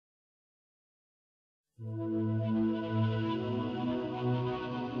Every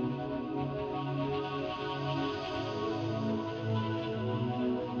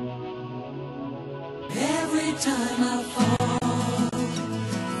time I fall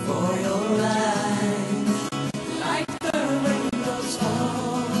for your eyes, like the rainbows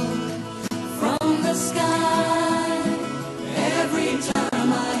fall from the sky. Every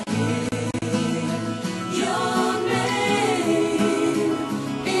time I hear your name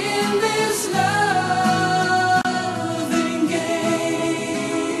in this loving game,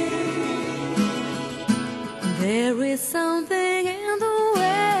 there is something in the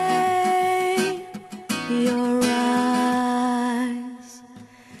way your eyes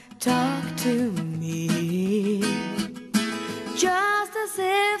talk to me, just as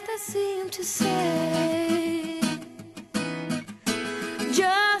if they seem to say,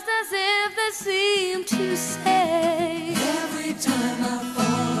 just as if they seem to say, every time I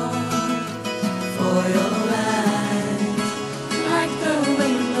fall for your eyes, like the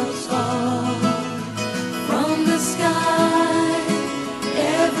rainbows fall from the sky.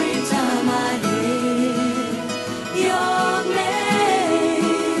 Every time I hear your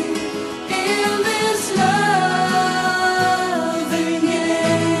name in this loving game,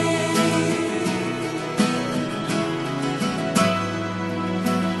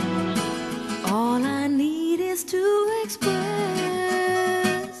 all I need is to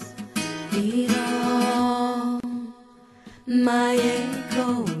express it all. My